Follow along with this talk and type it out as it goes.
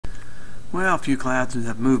Well, a few clouds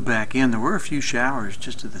have moved back in. There were a few showers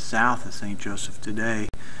just to the south of St. Joseph today,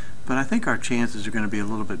 but I think our chances are going to be a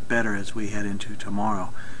little bit better as we head into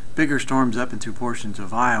tomorrow. Bigger storms up into portions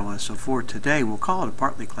of Iowa, so for today we'll call it a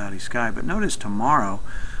partly cloudy sky, but notice tomorrow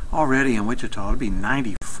already in Wichita it'll be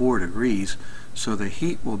 94 degrees, so the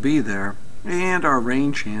heat will be there, and our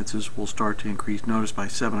rain chances will start to increase. Notice by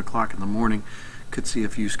 7 o'clock in the morning could see a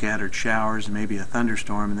few scattered showers, maybe a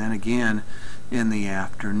thunderstorm, and then again in the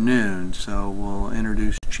afternoon. So we'll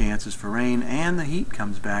introduce chances for rain, and the heat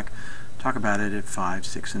comes back. Talk about it at 5,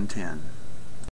 6, and 10.